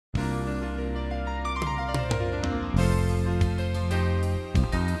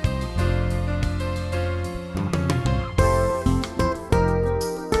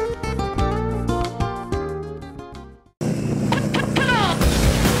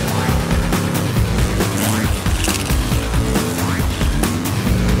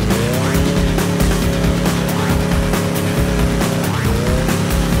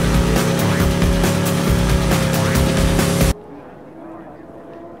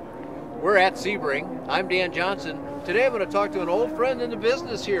We're at Sebring. I'm Dan Johnson. Today I'm going to talk to an old friend in the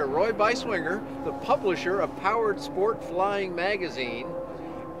business here, Roy Beiswinger, the publisher of Powered Sport Flying magazine.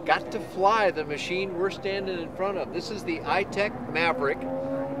 Got to fly the machine we're standing in front of. This is the i-TEC Maverick,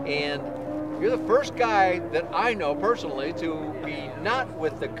 and you're the first guy that I know personally to be not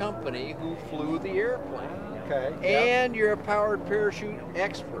with the company who flew the airplane. Okay. And you're a powered parachute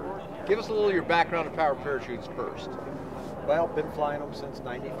expert. Give us a little of your background of powered parachutes first. Well, been flying them since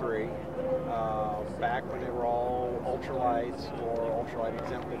 '93, back when they were all ultralights or ultralight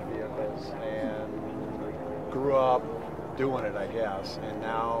exempted vehicles, and grew up doing it, I guess. And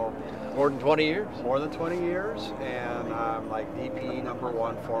now, More than 20 years? more than 20 years, and I'm like DP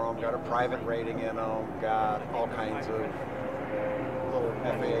 #1 for them. Got a private rating in them. Got all kinds of little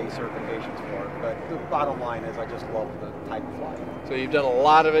FAA certifications for it. But the bottom line is, I just love the type of flying. So you've done a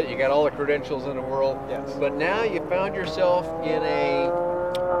lot of it, you got all the credentials in the world. Yes. But now you found yourself in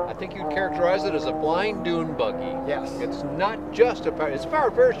I think you'd characterize it as a flying dune buggy. Yes. It's not just it's a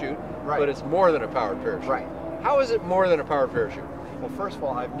powered parachute, Right. but it's more than a powered parachute. Right. How is it more than a powered parachute? Well, first of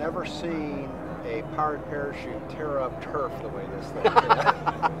all, I've never seen a powered parachute tear up turf the way this thing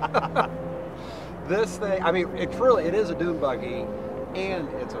did. This thing, I mean, it is a dune buggy, and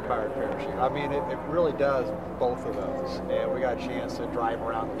it's a powered parachute. I mean, it really does both of those. And we got a chance to drive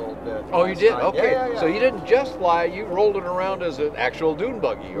around a little bit. Oh, you did? last night. Okay. Yeah. So you didn't just fly, you rolled it around as an actual dune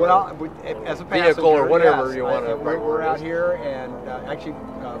buggy. Well, as a passenger, vehicle or whatever yes. you want to. We're out here, and actually,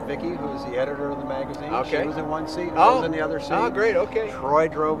 Vicky, who's the editor of the magazine, Okay. she was in one seat, I was in the other seat. Oh, great, okay. Troy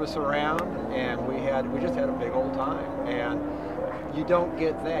drove us around, and we just had a big old time. And you don't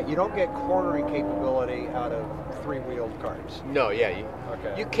get that. You don't get cornering capability out of three-wheeled cars. No, yeah.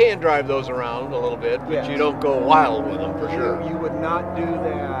 Okay. You can drive those around a little bit, but Yes. you don't go wild with them for sure. You would not do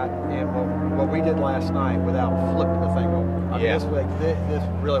that in what we did last night without flipping the thing over. I mean, Yeah. this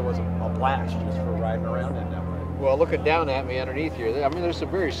really was a blast just for riding around in that way. Well, looking down at me underneath here, I mean, there's some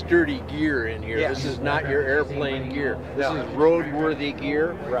very sturdy gear in here. Yes. This is not your airplane gear. This No. is roadworthy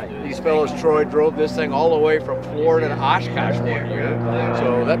gear. Right. These fellows, Troy, drove this thing all the way from Florida to Oshkosh one year.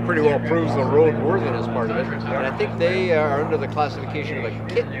 So that pretty well proves the roadworthiness part of it. And I think they are under the classification of a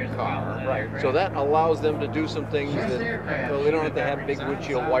kit car. Right. So that allows them to do some things that, well, they don't have to have big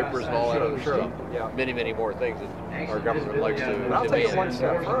windshield wipers and all that other Sure. stuff. Yeah. Many, many more things that our government likes to And I'll take it one demand.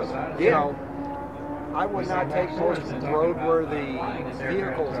 step further. Yeah. You know, I would not take most roadworthy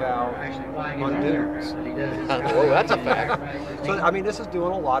vehicles out on dunes. Well, that's a fact. So, I mean, this is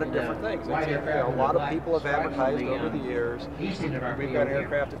doing a lot of different things. A lot of people have advertised over the years. We've got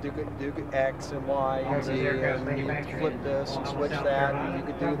aircraft that do X and Y and Z, and you can flip this and switch that, and you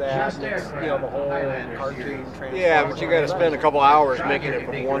could do that. And it's, the whole cartoon transformer. Yeah, but you got to spend a couple hours making it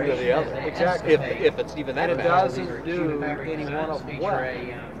from one to the other. Exactly. If it's even that And it fast. doesn't do any one of them well.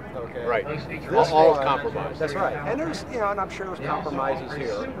 Okay. Right. This All one- compromise. That's right. And there's, and I'm sure there's compromises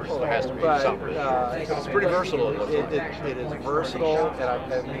here. Well, there has to be But, some. It's pretty versatile. It looks like. It is versatile, and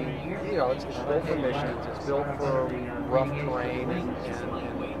I mean, it's built for missions. It's built for rough terrain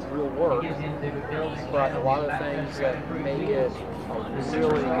and real work. But a lot of the things that make it a really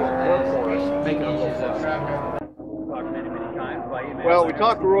good workhorse make it a little fun. Well, we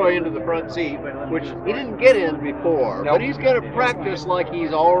talked Roy into the front seat, which he didn't get in before, Nope. but he's going to practice like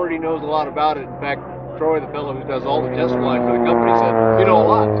he's already knows a lot about it. In fact, Troy, the fellow who does all the test flying for the company, said, you know a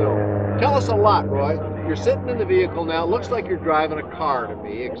lot. So tell us a lot, Roy. You're sitting in the vehicle now. It looks like you're driving a car to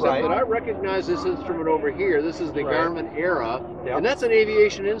me, except Right. that I recognize this instrument over here. This is the Right. Garmin Era, Yep. and that's an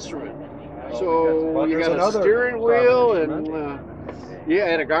aviation instrument. So Well, you there's got a another steering wheel Garmin and instrument.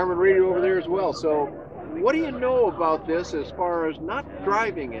 and a Garmin radio over there as well. So what do you know about this as far as not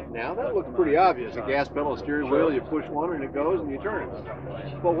driving it now? That looks pretty obvious. A gas pedal, a steering wheel, you push one and it goes and you turn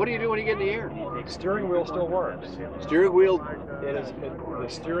it. But what do you do when you get in the air? The steering wheel still works. Steering wheel. The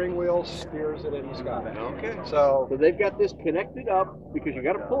steering wheel steers it in the sky. Okay. So So they've got this connected up because you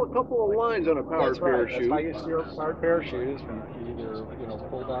got to pull a couple of lines on a powered that's right. parachute. That's how you steer a powered parachute. Is you either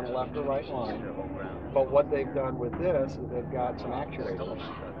pull down the left or right line. But what they've done with this is they've got some actuators.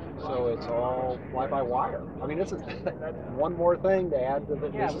 So it's all fly-by-wire. I mean, that's one more thing to add to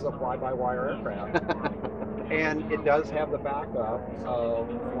that. This is a fly-by-wire aircraft, and it does have the backup of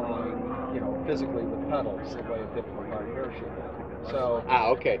flying, physically with pedals the way a typical powered parachute would. So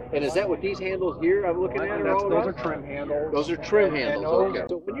Okay. And is that what these handles here I'm looking at are all those are about? trim handles. Those are trim And handles. those- Okay.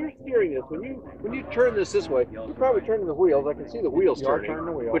 So when you're steering this, when you turn this way, you're probably turning the wheels. I can see the wheels You are turning. turning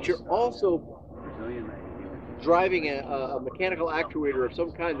the wheels. But you're also driving a mechanical actuator of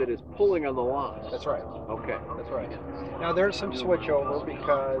some kind that is pulling on the line. That's right. Okay. That's right. Now there's some switchover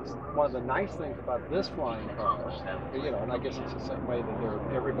because one of the nice things about this flying car, and I guess it's the same way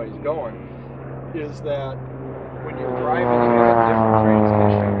that everybody's going, is that when you're driving, you have a different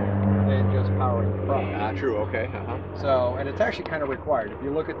transmission than just powering the prop. True. Okay. So, and it's actually kind of required. If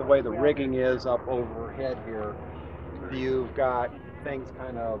you look at the way the rigging is up overhead here, you've got things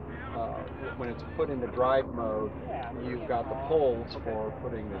kind of, when it's put into drive mode, you've got the poles for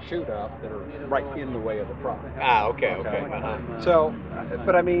putting the chute up that are right in the way of the prop. Okay. So,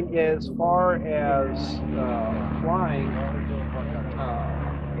 but I mean, as far as flying,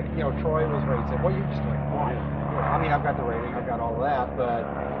 Troy was ready to say, well, you just like fly. I mean, I've got the rating, I've got all that, but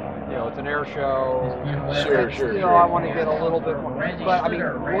it's an air show. Sure. I want to get a little bit more. But I mean,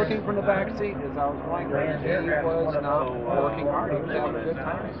 working from the back seat as I was flying, he was not working hard. He was having a good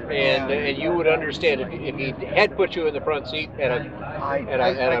time. And you would understand if he had put you in the front seat at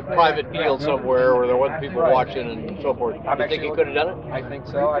a private field somewhere where there wasn't people watching and so forth. You think he could have done it? I think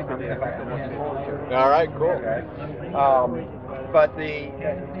so. I think in fact I'm looking forward to it. All right, cool. Okay. But the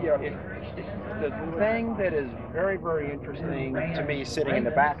thing that is very, very interesting to me sitting in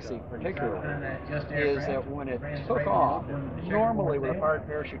the back seat particularly is that when it took off, normally with a powered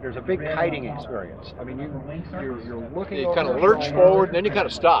parachute there's a big kiting experience. I mean, you're looking You over kind of lurch forward and then you kind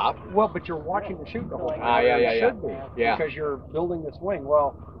of stop. Well, but you're watching the chute the whole time. Yeah. Should be. Yeah. Because you're building this wing.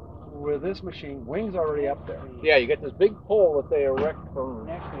 Well, with this machine, wing's already up there. Yeah, you get this big pole that they erect from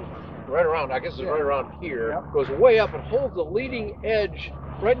right around, I guess it's right around here, goes way up and holds the leading edge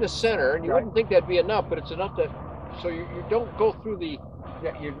right in the center, and you wouldn't think that'd be enough, but it's enough so you don't go through the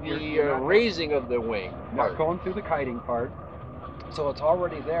raising of the wing. Not going through the kiting part, so it's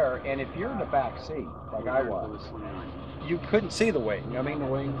already there, and if you're in the back seat, like I was, you couldn't see the wing. I mean, the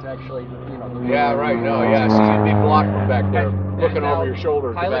wing's actually, Yeah, right, no, yeah, so you'd be blocked from back there, looking over your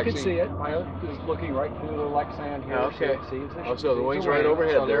shoulder. Pilot can see it. Pilot is looking right through the Lexan here. Okay. So the wing's right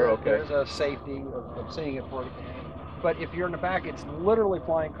overhead there, okay. There's a safety of seeing it for you. But if you're in the back, it's literally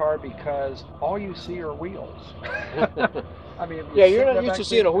flying car because all you see are wheels. I mean, you're not used to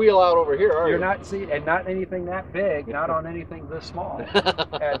seeing a wheel out over here, are you? You're not seeing, and not anything that big, not on anything this small.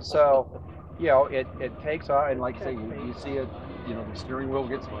 And so, it takes off, and like I say, you see it, the steering wheel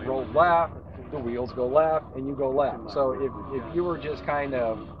gets rolled left, the wheels go left, and you go left. So if you were just kind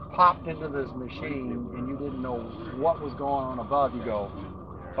of popped into this machine and you didn't know what was going on above, you go,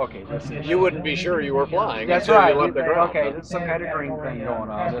 okay, this is... You wouldn't be sure you were flying. That's right. You left the ground. Okay, there's some kind of green thing going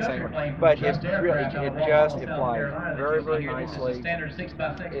on. This ain't, but it really, it flies very, very nicely.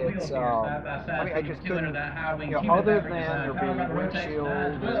 It's, I mean, I just couldn't, other than there being windshield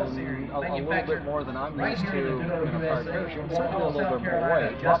and a little bit more than I'm used to in a powered parachute, certainly a little bit more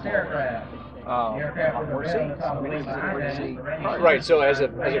weight, more seats. I mean, it's a 3-seat car. Right, so as a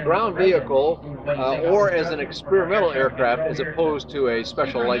ground vehicle or as an experimental aircraft as opposed to a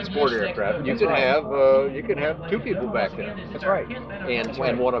special light sport aircraft, you can have 2 people back there. That's right.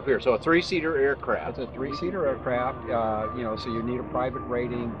 And one up here. So a 3-seater aircraft. It's a 3-seater aircraft, so you need a private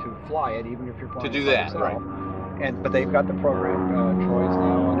rating to fly it, even if you're flying to do that, yourself. right. But they've got the program. Troy's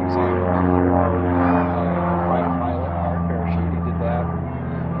now an example for private pilot, powered parachute. He did that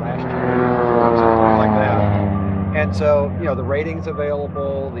last year, something like that. And so, the rating's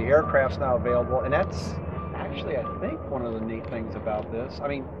available, the aircraft's now available, and that's actually, I think, one of the neat things about this. I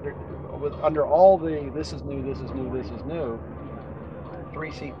mean, under all the this is new,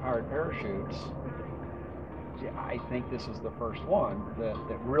 3-seat powered parachutes, I think this is the first one that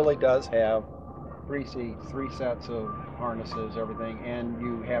really does have 3 seats, 3 sets of harnesses, everything, and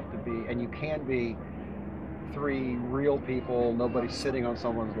you can be 3 real people, nobody sitting on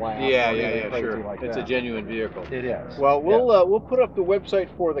someone's lap. Sure. Like it's that. A genuine vehicle. It is. Well, we'll put up the website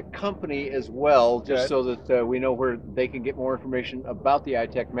for the company as well, just so that we know where they can get more information about the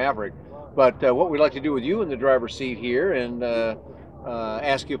i-TEC Maverick. But what we'd like to do with you in the driver's seat here and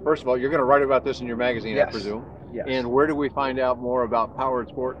ask you, first of all, you're going to write about this in your magazine, I presume. Yes. And where do we find out more about Powered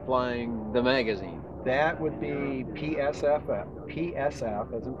Sport Flying, the magazine? That would be PSF,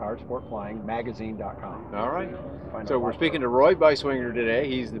 as in Powered Sport Flying, magazine.com. All right. So we're speaking to Roy Beiswinger today.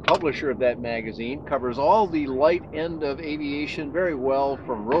 He's the publisher of that magazine, covers all the light end of aviation very well,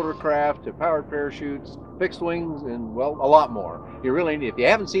 from rotorcraft to powered parachutes, fixed wings, and, well, a lot more. You really need, if you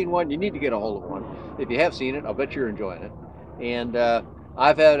haven't seen one, you need to get a hold of one. If you have seen it, I'll bet you're enjoying it. And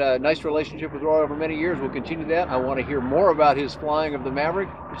I've had a nice relationship with Roy over many years. We'll continue that. I want to hear more about his flying of the Maverick,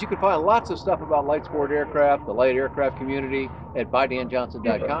 but you can find lots of stuff about light sport aircraft, the light aircraft community at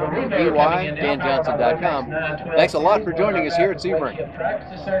bydanjohnson.com or bydanjohnson.com. Thanks a lot for joining us here at Sebring.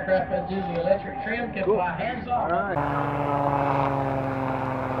 This aircraft will do the electric trim, can Cool. fly hands off. All right.